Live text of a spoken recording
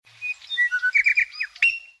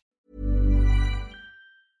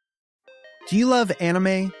Do you love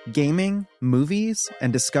anime, gaming, movies,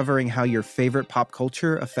 and discovering how your favorite pop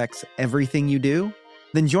culture affects everything you do?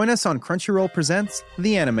 Then join us on Crunchyroll Presents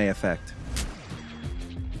The Anime Effect.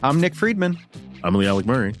 I'm Nick Friedman. I'm Lee Alec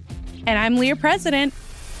Murray. And I'm Leah President.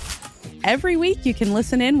 Every week you can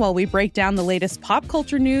listen in while we break down the latest pop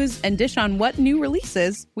culture news and dish on what new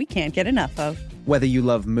releases we can't get enough of. Whether you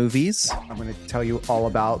love movies, I'm going to tell you all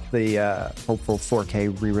about the hopeful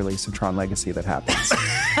 4K re-release of Tron Legacy that happens.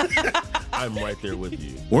 I'm right there with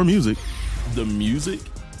you. Or music. The music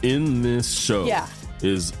in this show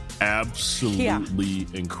is absolutely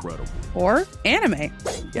incredible. Or anime.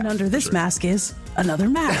 And under this mask is another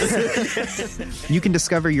mask. You can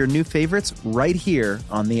discover your new favorites right here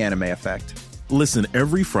on The Anime Effect. Listen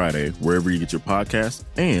every Friday wherever you get your podcasts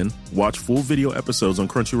and watch full video episodes on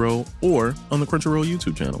Crunchyroll or on the Crunchyroll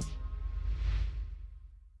YouTube channel.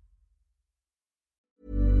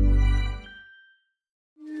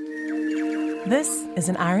 This is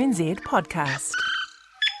an RNZ podcast.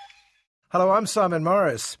 Hello, I'm Simon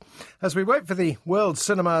Morris. As we wait for the world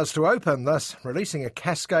cinemas to open, thus releasing a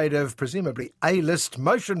cascade of presumably A-list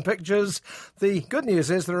motion pictures, the good news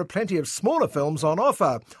is there are plenty of smaller films on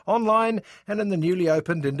offer, online and in the newly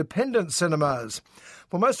opened independent cinemas.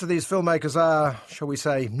 Well, most of these filmmakers are, shall we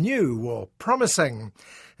say, new or promising.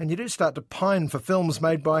 And you do start to pine for films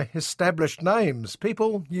made by established names,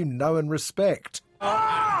 people you know and respect.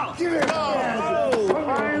 Oh! Give it up!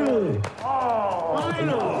 Finally! Oh!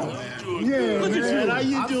 Finally! Yeah, look at you. How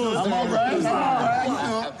you doing? I'm all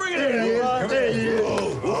right. Bring it in. There you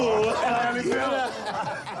go.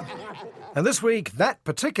 And this week, that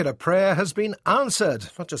particular prayer has been answered.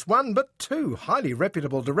 Not just one, but two highly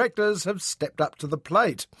reputable directors have stepped up to the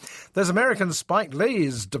plate. There's American Spike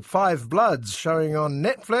Lee's *Five Bloods* showing on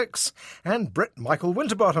Netflix, and Brit Michael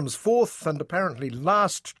Winterbottom's fourth and apparently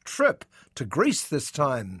last trip to Greece this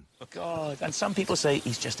time. God, and some people say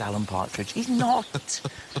he's just Alan Partridge. He's not.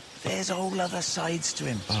 There's all other sides to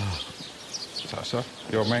him. Sasha,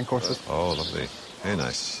 your main courses? Oh, lovely. Very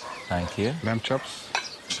nice. Thank you. Lamb chops?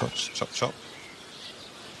 Chop.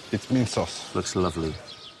 It's mint sauce. Looks lovely.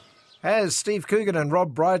 As Steve Coogan and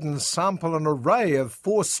Rob Brydon sample an array of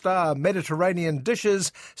four-star Mediterranean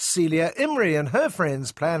dishes, Celia Imrie and her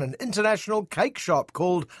friends plan an international cake shop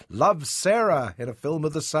called Love Sarah in a film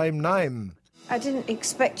of the same name. I didn't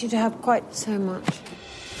expect you to have quite so much.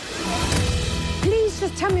 Please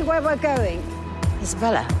just tell me where we're going.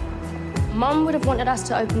 Isabella, Mum would have wanted us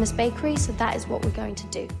to open this bakery, so that is what we're going to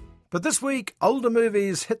do. But this week, older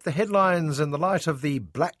movies hit the headlines in the light of the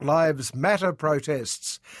Black Lives Matter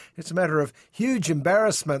protests. It's a matter of huge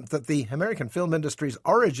embarrassment that the American film industry's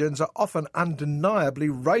origins are often undeniably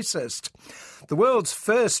racist. The world's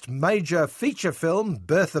first major feature film,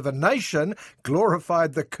 Birth of a Nation,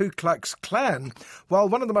 glorified the Ku Klux Klan, while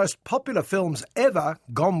one of the most popular films ever,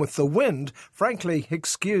 Gone with the Wind, frankly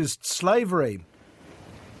excused slavery.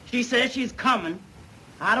 She says she's coming.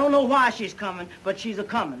 I don't know why she's coming, but she's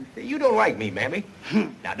a-coming. You don't like me, Mammy.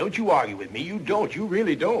 Now, don't you argue with me. You don't. You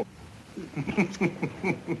really don't.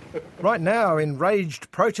 Right now,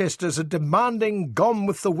 enraged protesters are demanding Gone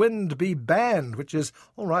with the Wind be banned, which is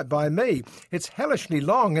all right by me. It's hellishly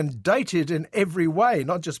long and dated in every way,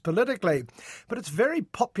 not just politically. But its very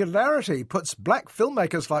popularity puts black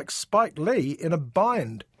filmmakers like Spike Lee in a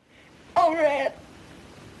bind. Oh, Red,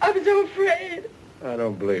 I'm so afraid. I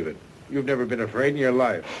don't believe it. You've never been afraid in your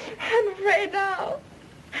life. I'm afraid now.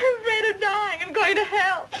 I'm afraid of dying and going to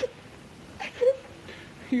hell.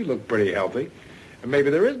 You look pretty healthy. And maybe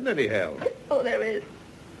there isn't any hell. Oh, there is.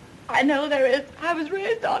 I know there is. I was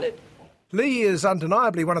raised on it. Lee is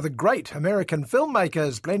undeniably one of the great American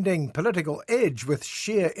filmmakers, blending political edge with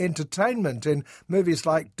sheer entertainment in movies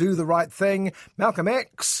like Do the Right Thing, Malcolm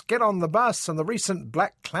X, Get on the Bus, and the recent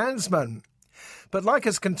BlackkKlansman. But like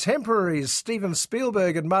his contemporaries Steven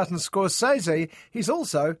Spielberg and Martin Scorsese, he's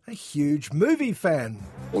also a huge movie fan.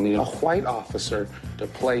 We'll need a white officer to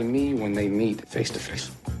play me when they meet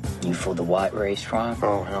face-to-face. You for the white race, Ron?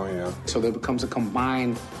 Oh, hell yeah. So there becomes a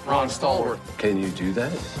combined Ron Stallworth. Can you do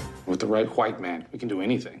that? With the right white man, we can do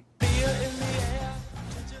anything.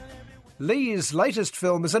 Lee's latest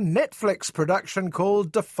film is a Netflix production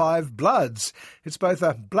called *Five Bloods*. It's both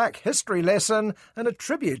a black history lesson and a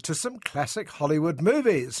tribute to some classic Hollywood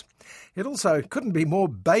movies. It also couldn't be more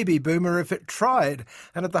baby boomer if it tried,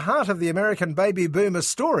 and at the heart of the American baby boomer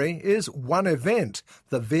story is one event,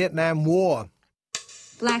 the Vietnam War.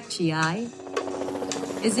 Black GI,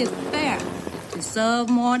 is it fair to serve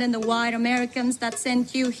more than the white Americans that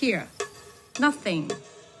sent you here? Nothing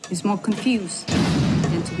is more confused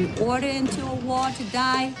than to be ordered into a war to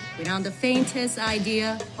die without the faintest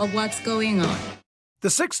idea of what's going on. The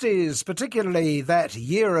 60s, particularly that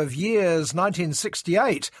year of years,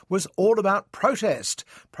 1968, was all about protest.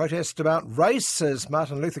 Protest about race as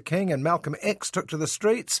Martin Luther King and Malcolm X took to the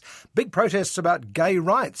streets. Big protests about gay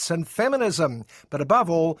rights and feminism. But above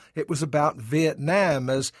all, it was about Vietnam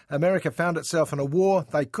as America found itself in a war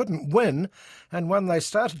they couldn't win and one they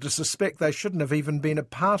started to suspect they shouldn't have even been a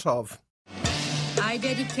part of. I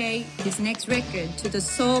dedicate this next record to the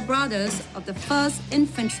soul brothers of the 1st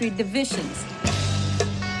Infantry Divisions.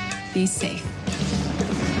 Be safe.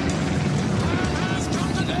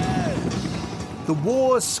 The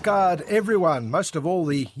war scarred everyone, most of all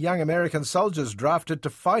the young American soldiers drafted to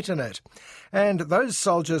fight in it. And those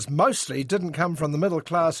soldiers mostly didn't come from the middle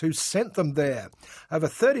class who sent them there. Over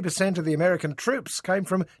 30% of the American troops came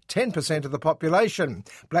from 10% of the population.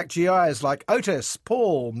 Black GIs like Otis,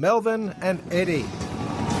 Paul, Melvin and Eddie.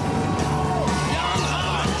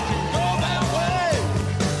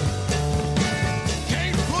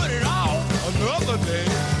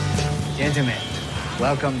 Gentlemen,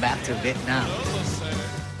 welcome back to Vietnam.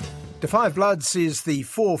 Da 5 Bloods sees the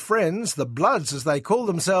four friends, the Bloods as they call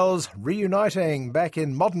themselves, reuniting back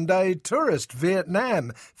in modern-day tourist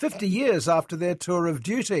Vietnam, 50 years after their tour of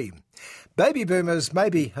duty. Baby boomers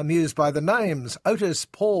may be amused by the names. Otis,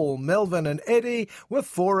 Paul, Melvin and Eddie were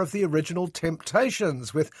four of the original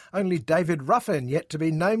Temptations, with only David Ruffin yet to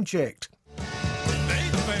be name-checked.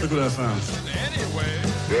 Look what I found.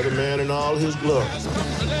 Better man in all his glory.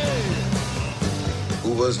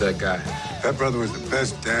 Who was that guy? That brother was the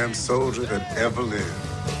best damn soldier that ever lived.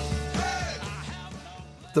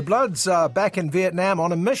 The Bloods are back in Vietnam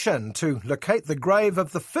on a mission to locate the grave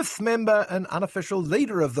of the fifth member and unofficial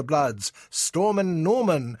leader of the Bloods, Stormin'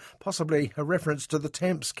 Norman, possibly a reference to the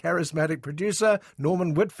Temps' charismatic producer,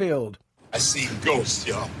 Norman Whitfield. I see ghosts,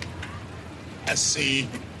 y'all. I see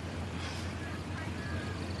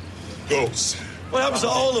ghosts. What happens to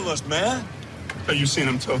all of us, man? So you seen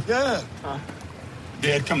them too? Yeah.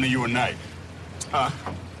 Dad come to you at night.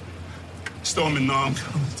 Stormin' Norm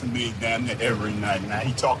comes to me damn near every night. Now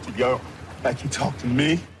he talked to you like he talked to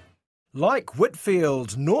me. Like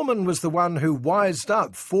Whitfield, Norman was the one who wised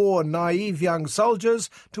up four naive young soldiers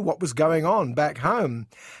to what was going on back home.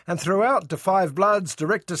 And throughout Da 5 Bloods,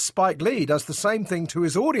 director Spike Lee does the same thing to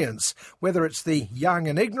his audience, whether it's the young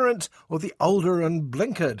and ignorant or the older and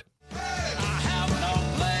blinkered.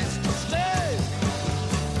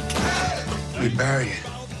 We bury it.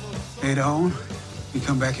 Later on, we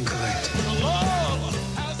come back and collect.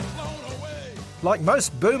 Like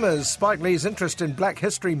most boomers, Spike Lee's interest in black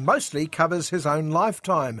history mostly covers his own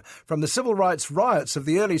lifetime, from the civil rights riots of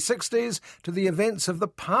the early 60s to the events of the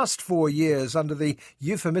past 4 years under the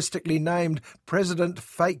euphemistically named President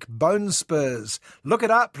Fake Bone Spurs. Look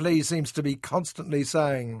it up, Lee seems to be constantly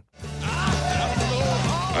saying.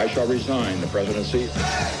 I shall resign the presidency.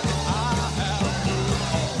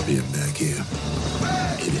 Being back here,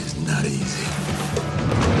 it is not easy.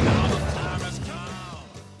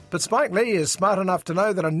 But Spike Lee is smart enough to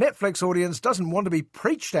know that a Netflix audience doesn't want to be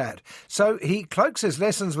preached at, so he cloaks his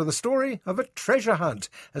lessons with a story of a treasure hunt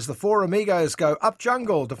as the four amigos go up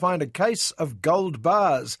jungle to find a case of gold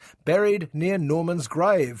bars buried near Norman's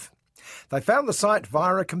grave. They found the site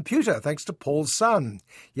via a computer thanks to Paul's son.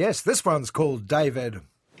 Yes, this one's called David.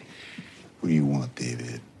 What do you want,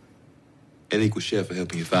 David? An equal share for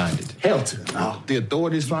helping you find it. Hell to no. The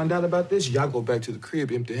authorities find out about this, y'all go back to the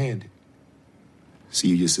crib empty-handed. So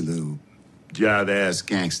you just a little jive-ass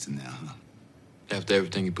gangster now, huh? After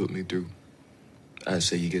everything you put me through, I'd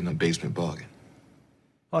say you're getting a basement bargain.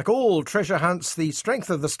 Like all treasure hunts, the strength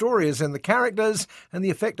of the story is in the characters and the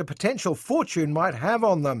effect a potential fortune might have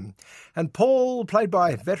on them. And Paul, played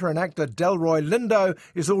by veteran actor Delroy Lindo,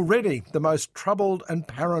 is already the most troubled and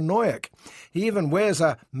paranoid. He even wears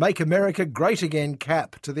a Make America Great Again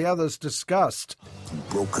cap, to the others' disgust.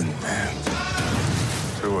 Broken man.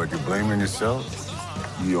 So what, you blaming yourself?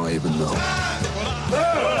 You don't even know.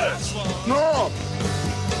 No!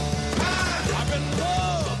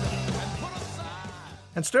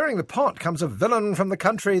 And stirring the pot comes a villain from the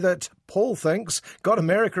country that Paul thinks got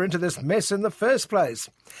America into this mess in the first place.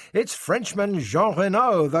 It's Frenchman Jean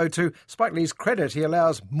Reno, though to Spike Lee's credit he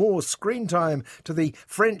allows more screen time to the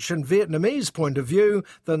French and Vietnamese point of view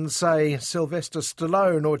than, say, Sylvester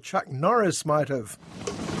Stallone or Chuck Norris might have.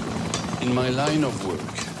 In my line of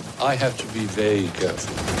work, I have to be very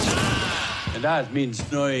careful. And that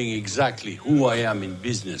means knowing exactly who I am in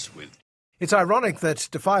business with. It's ironic that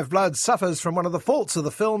Da 5 Bloods suffers from one of the faults of the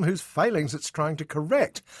film whose failings it's trying to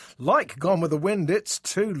correct. Like Gone with the Wind, it's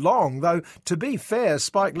too long, though, to be fair,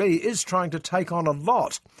 Spike Lee is trying to take on a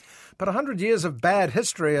lot. But 100 years of bad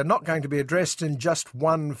history are not going to be addressed in just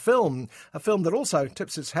one film, a film that also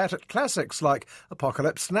tips its hat at classics like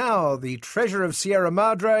Apocalypse Now, The Treasure of Sierra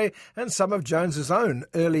Madre, and some of Jones's own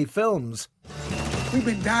early films. We've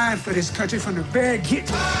been dying for this country from the very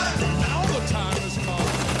get-go. Now the time has come.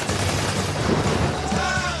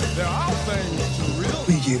 There are things to realize.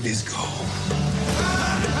 We give this goal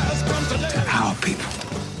to our people.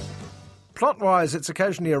 Plot-wise, it's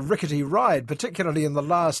occasionally a rickety ride, particularly in the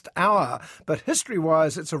last hour, but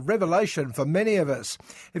history-wise, it's a revelation for many of us.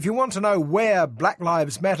 If you want to know where Black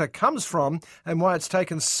Lives Matter comes from and why it's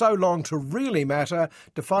taken so long to really matter,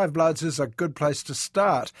 Da 5 Bloods is a good place to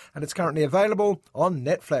start, and it's currently available on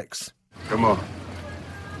Netflix. Come on.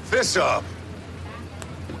 Fist up.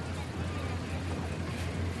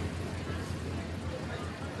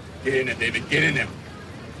 Get in there, David. Get in there.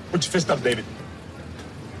 Put your fist up, David.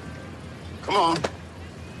 Come on.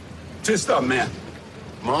 Fist up, man.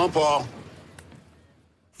 Come on, Paul.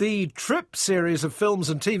 The Trip series of films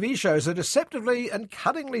and TV shows are deceptively and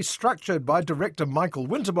cunningly structured by director Michael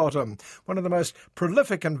Winterbottom, one of the most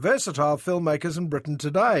prolific and versatile filmmakers in Britain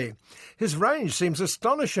today. His range seems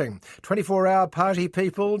astonishing. 24-Hour Party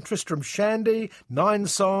People, Tristram Shandy, 9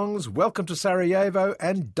 Songs, Welcome to Sarajevo,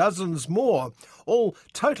 and dozens more, all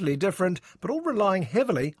totally different, but all relying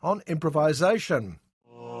heavily on improvisation.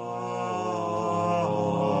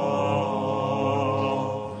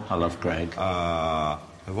 I love Greg.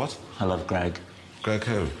 What? I love Greg. Greg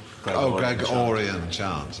who? Gregorian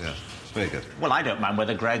chant, yes. It's very good. Well, I don't mind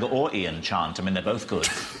whether Greg or Ian chant. I mean, they're both good.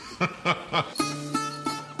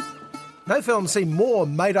 No film seemed more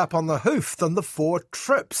made up on the hoof than the 4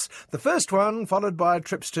 trips. The first one followed by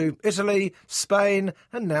trips to Italy, Spain,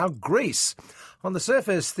 and now Greece. On the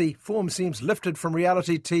surface, the form seems lifted from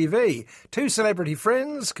reality TV. 2 celebrity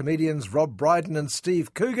friends, comedians Rob Brydon and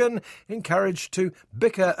Steve Coogan, encouraged to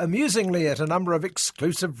bicker amusingly at a number of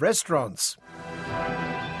exclusive restaurants.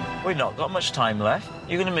 We've not got much time left.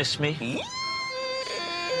 You're going to miss me. It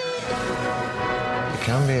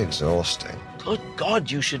can be exhausting. Good God,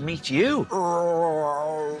 you should meet you.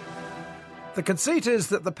 The conceit is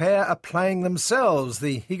that the pair are playing themselves,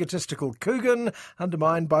 the egotistical Coogan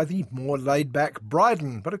undermined by the more laid-back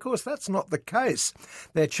Brydon. But of course that's not the case.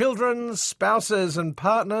 Their children, spouses and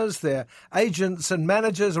partners, their agents and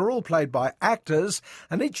managers are all played by actors,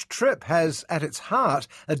 and each trip has at its heart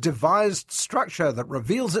a devised structure that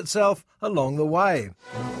reveals itself along the way.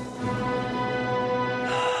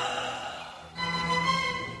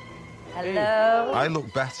 Hello? I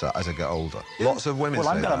look better as I get older. Lots of women say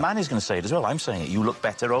Well, I've got that. a man who's going to say it as well. I'm saying it. You look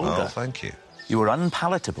better older. Oh, thank you. You were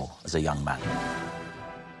unpalatable as a young man.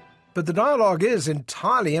 But the dialogue is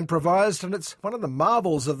entirely improvised, and it's one of the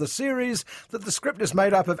marvels of the series that the script is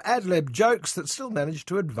made up of ad-lib jokes that still manage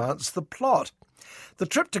to advance the plot. The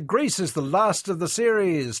trip to Greece is the last of the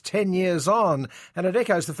series, 10 years on, and it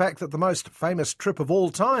echoes the fact that the most famous trip of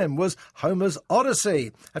all time was Homer's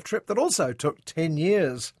Odyssey, a trip that also took 10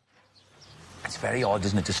 years. It's very odd,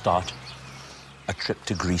 isn't it, to start a trip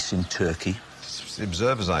to Greece in Turkey? It's the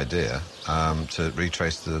observer's idea to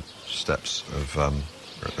retrace the steps of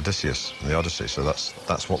Odysseus in the Odyssey, so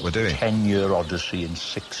that's what we're doing. 10-year Odyssey in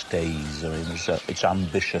 6 days. I mean, it's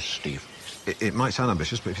ambitious, Steve. It might sound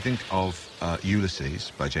ambitious, but if you think of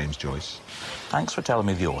Ulysses by James Joyce... Thanks for telling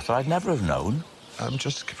me the author. I'd never have known. I'm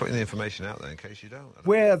just putting the information out there in case you don't.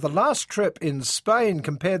 Where the last trip in Spain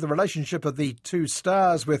compared the relationship of the 2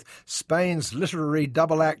 stars with Spain's literary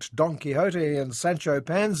double-act Don Quixote and Sancho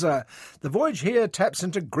Panza, the voyage here taps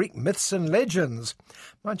into Greek myths and legends.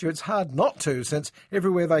 Mind you, it's hard not to, since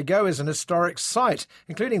everywhere they go is an historic site,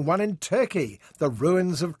 including one in Turkey, the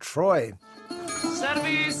ruins of Troy.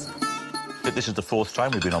 Service! This is the 4th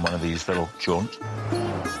time we've been on one of these little jaunts.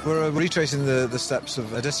 We're retracing the steps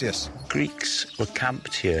of Odysseus. Greeks were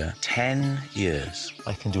camped here 10 years.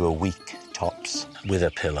 I can do a week, tops, with a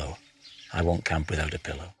pillow. I won't camp without a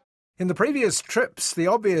pillow. In the previous trips, the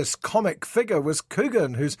obvious comic figure was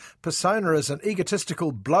Coogan, whose persona as an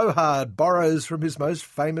egotistical blowhard borrows from his most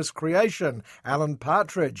famous creation, Alan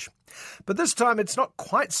Partridge. But this time it's not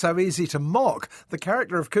quite so easy to mock. The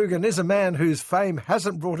character of Coogan is a man whose fame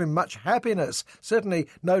hasn't brought him much happiness, certainly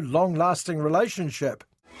no long-lasting relationship.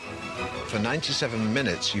 For 97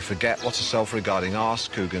 minutes, you forget what a self-regarding arse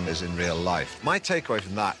Coogan is in real life. My takeaway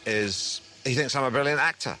from that is he thinks I'm a brilliant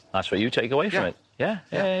actor. That's what you take away from it? Yeah.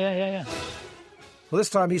 Well, this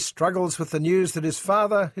time he struggles with the news that his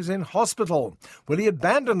father is in hospital. Will he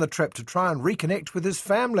abandon the trip to try and reconnect with his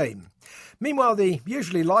family? Meanwhile, the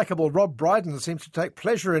usually likeable Rob Brydon seems to take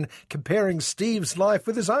pleasure in comparing Steve's life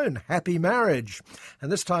with his own happy marriage. And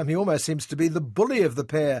this time he almost seems to be the bully of the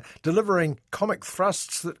pair, delivering comic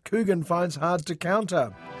thrusts that Coogan finds hard to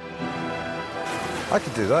counter. I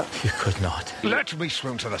could do that. You could not. Let me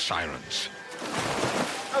swim to the sirens.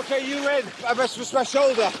 OK, you in? I best with my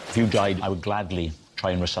shoulder. If you died, I would gladly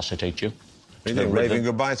try and resuscitate you. You're waving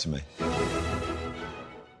goodbye to me.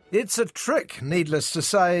 It's a trick, needless to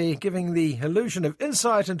say, giving the illusion of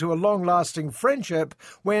insight into a long-lasting friendship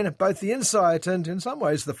when both the insight and, in some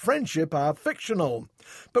ways, the friendship are fictional.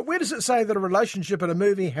 But where does it say that a relationship in a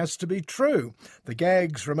movie has to be true? The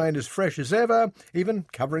gags remain as fresh as ever, even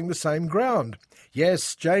covering the same ground.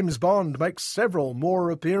 Yes, James Bond makes several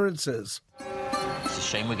more appearances. It's a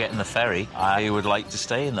shame we're getting the ferry. I would like to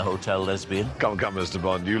stay in the Hotel Lesbian. Come, Mr.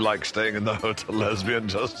 Bond, you like staying in the Hotel Lesbian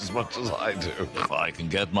just as much as I do. If I can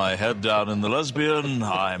get my head down in the Lesbian,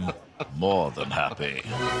 I'm more than happy.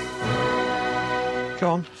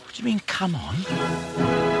 Go on. What do you mean, come on?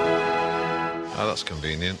 Oh, that's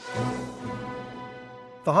convenient.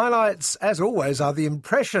 The highlights, as always, are the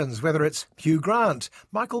impressions, whether it's Hugh Grant,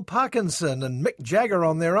 Michael Parkinson and Mick Jagger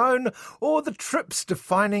on their own, or the trip's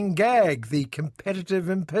defining gag, the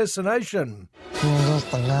competitive impersonation.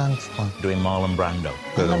 Doing Marlon Brando.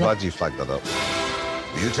 Good, I'm glad you flagged that up.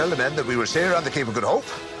 You tell the men that we will stay around the Cape of Good Hope,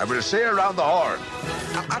 and we'll stay around the Horn.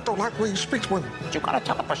 I don't like when you speak to women. You've got to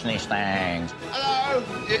talk about these things. Hello?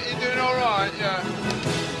 You doing all right? Yeah.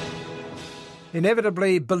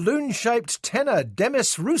 Inevitably, balloon-shaped tenor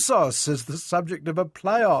Demis Roussos is the subject of a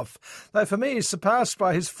playoff, though for me surpassed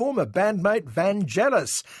by his former bandmate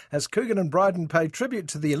Vangelis, as Coogan and Brydon pay tribute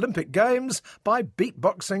to the Olympic Games by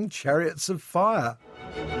beatboxing Chariots of Fire.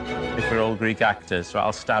 If we're all Greek actors,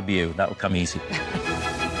 I'll stab you. That'll come easy.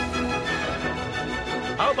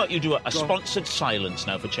 How about you do a sponsored silence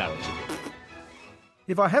now for charity?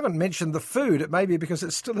 If I haven't mentioned the food, it may be because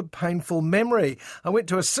it's still a painful memory. I went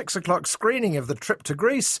to a 6 o'clock screening of The Trip to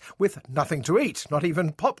Greece with nothing to eat, not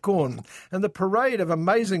even popcorn, and the parade of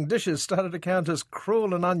amazing dishes started to count as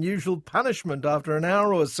cruel and unusual punishment after an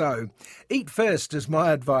hour or so. Eat first is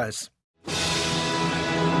my advice.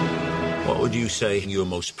 What would you say you're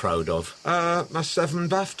most proud of? My 7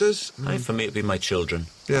 BAFTAs. For me, it'd be my children.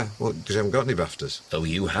 Yeah, well, because you haven't got any BAFTAs. Oh,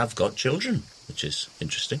 you have got children, which is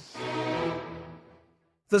interesting.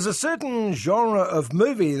 There's a certain genre of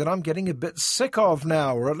movie that I'm getting a bit sick of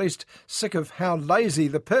now, or at least sick of how lazy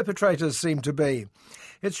the perpetrators seem to be.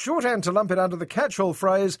 It's shorthand to lump it under the catch-all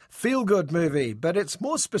phrase feel-good movie, but it's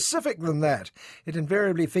more specific than that. It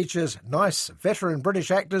invariably features nice, veteran British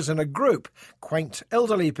actors in a group, quaint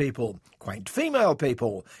elderly people, quaint female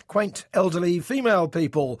people, quaint elderly female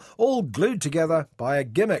people, all glued together by a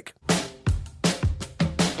gimmick.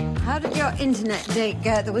 How did your internet date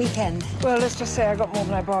go at the weekend? Well, let's just say I got more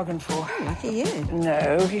than I bargained for. Oh, lucky you.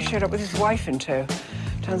 No, he showed up with his wife in tow.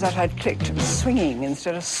 Turns out I'd clicked swinging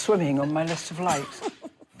instead of swimming on my list of likes.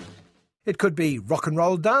 It could be rock and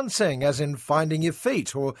roll dancing, as in Finding Your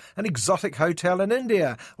Feet, or an exotic hotel in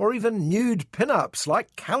India, or even nude pin-ups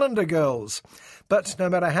like Calendar Girls. But no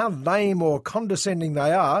matter how lame or condescending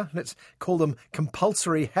they are, let's call them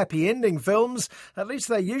compulsory happy ending films, at least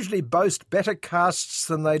they usually boast better casts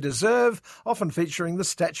than they deserve, often featuring the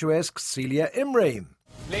statuesque Celia Imrie.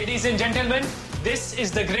 Ladies and gentlemen, this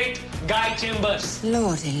is the great Guy Chambers.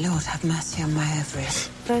 Lordy Lord, have mercy on my ovaries.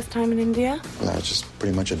 First time in India? No, it's just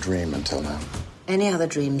pretty much a dream until now. Any other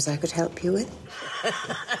dreams I could help you with?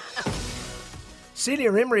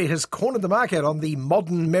 Celia Imrie has cornered the market on the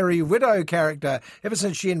modern Merry Widow character ever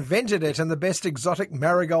since she invented it in the best Exotic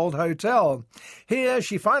Marigold Hotel. Here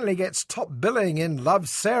she finally gets top billing in Love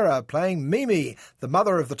Sarah, playing Mimi, the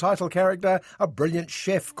mother of the title character, a brilliant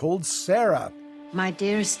chef called Sarah. My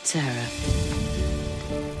dearest Sarah,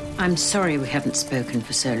 I'm sorry we haven't spoken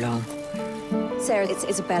for so long. Sarah, it's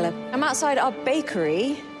Isabella. I'm outside our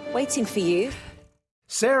bakery, waiting for you.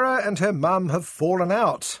 Sarah and her mum have fallen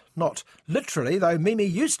out. Not literally, though Mimi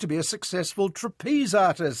used to be a successful trapeze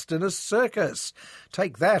artist in a circus.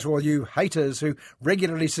 Take that, all you haters who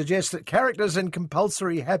regularly suggest that characters in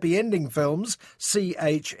compulsory happy ending films,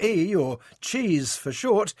 CHE, or cheese for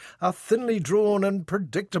short, are thinly drawn and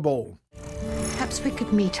predictable. Perhaps we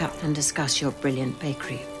could meet up and discuss your brilliant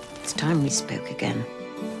bakery. It's time we spoke again.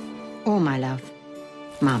 All my love,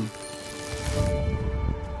 Mum.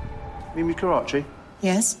 Mimi Karachi?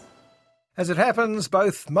 Yes? As it happens,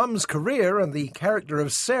 both Mum's career and the character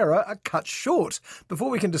of Sarah are cut short. Before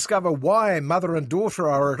we can discover why mother and daughter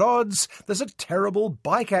are at odds, there's a terrible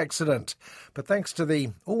bike accident. But thanks to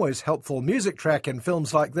the always helpful music track in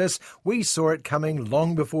films like this, we saw it coming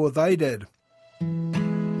long before they did. You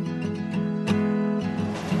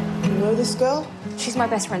know this girl? She's my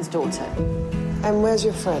best friend's daughter. And where's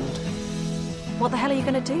your friend? What the hell are you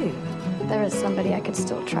going to do? There is somebody I could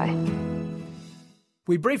still try.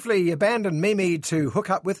 We briefly abandoned Mimi to hook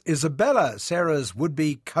up with Isabella, Sarah's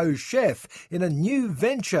would-be co-chef, in a new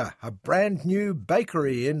venture, a brand new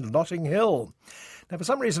bakery in Notting Hill. Now, for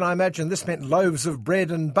some reason, I imagine this meant loaves of bread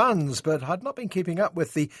and buns, but I'd not been keeping up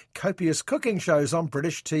with the copious cooking shows on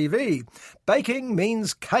British TV. Baking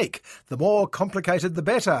means cake. The more complicated, the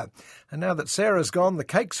better. And now that Sarah's gone, the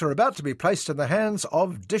cakes are about to be placed in the hands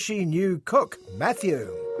of dishy new cook,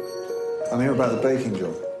 Matthew. I'm here about the baking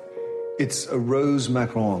job. It's a rose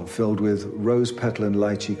macaron filled with rose petal and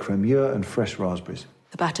lychee cremure and fresh raspberries.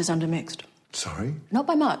 The batter's undermixed. Sorry? Not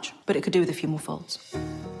by much, but it could do with a few more folds.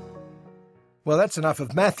 Well, that's enough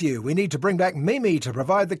of Matthew. We need to bring back Mimi to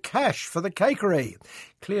provide the cash for the cakery.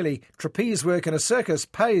 Clearly, trapeze work in a circus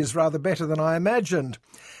pays rather better than I imagined.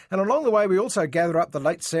 And along the way, we also gather up the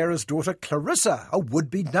late Sarah's daughter Clarissa, a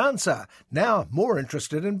would-be dancer, now more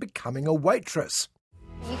interested in becoming a waitress.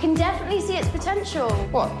 You can definitely see its potential.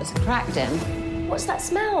 What, there's a crack den? What's that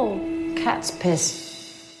smell? Cat's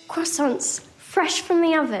piss. Croissants, fresh from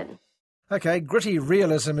the oven. OK, gritty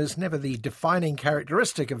realism is never the defining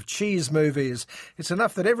characteristic of cheese movies. It's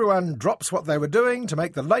enough that everyone drops what they were doing to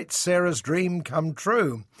make the late Sarah's dream come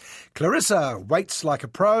true. Clarissa waits like a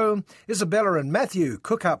pro. Isabella and Matthew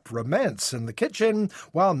cook up romance in the kitchen,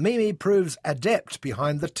 while Mimi proves adept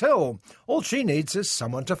behind the till. All she needs is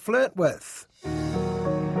someone to flirt with.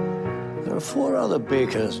 There are 4 other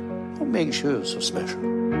bakers. What makes you so special?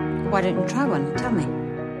 Why don't you try one? Tell me.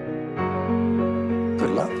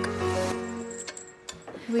 Good luck.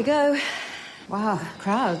 Here we go. Wow,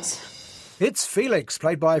 crowds. It's Felix,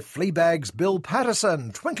 played by Fleabag's Bill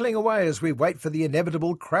Patterson, twinkling away as we wait for the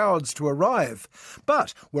inevitable crowds to arrive.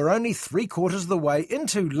 But we're only 3/4 of the way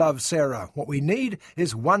into Love, Sarah. What we need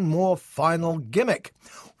is one more final gimmick.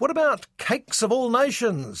 What about cakes of all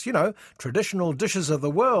nations? You know, traditional dishes of the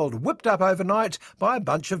world, whipped up overnight by a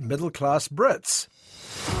bunch of middle-class Brits.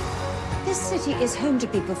 This city is home to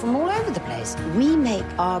people from all over the place. We make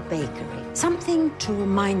our bakery something to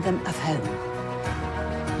remind them of home.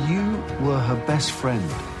 You were her best friend.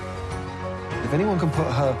 If anyone can put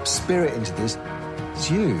her spirit into this, it's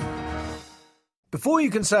you. Before you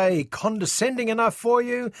can say condescending enough for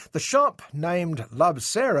you, the shop, named Love,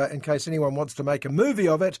 Sarah, in case anyone wants to make a movie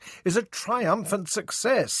of it, is a triumphant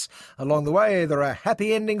success. Along the way, there are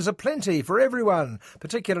happy endings aplenty for everyone,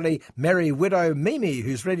 particularly merry widow Mimi,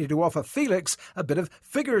 who's ready to offer Felix a bit of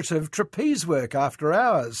figurative trapeze work after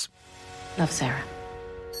hours. Love, Sarah.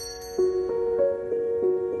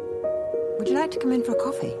 Would you like to come in for a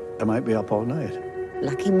coffee? I might be up all night.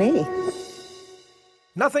 Lucky me.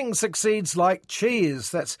 Nothing succeeds like cheese.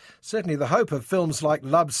 That's certainly the hope of films like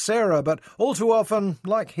Love, Sarah, but all too often,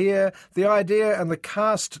 like here, the idea and the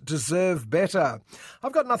cast deserve better.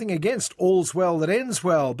 I've got nothing against all's well that ends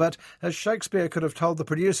well, but as Shakespeare could have told the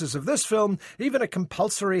producers of this film, even a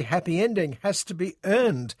compulsory happy ending has to be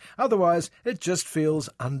earned. Otherwise, it just feels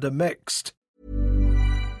undermixed.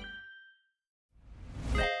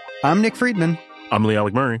 I'm Nick Friedman. I'm Lee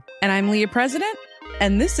Alec Murray. And I'm Leah President.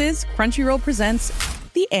 And this is Crunchyroll Presents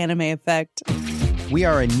The Anime Effect. We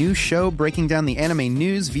are a new show breaking down the anime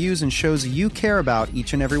news, views, and shows you care about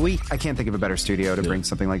each and every week. I can't think of a better studio to bring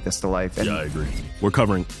something like this to life. And I agree. We're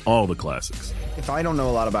covering all the classics. If I don't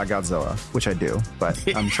know a lot about Godzilla, which I do, but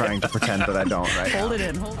I'm trying to pretend that I don't right Hold it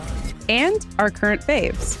in. And our current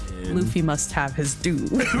faves. Luffy must have his due.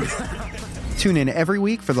 Tune in every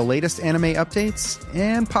week for the latest anime updates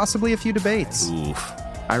and possibly a few debates. Oof.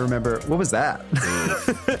 I remember, what was that?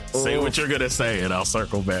 Say what you're going to say and I'll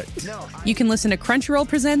circle back. You can listen to Crunchyroll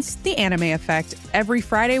Presents The Anime Effect every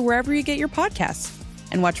Friday wherever you get your podcasts.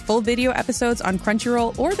 And watch full video episodes on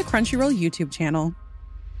Crunchyroll or the Crunchyroll YouTube channel.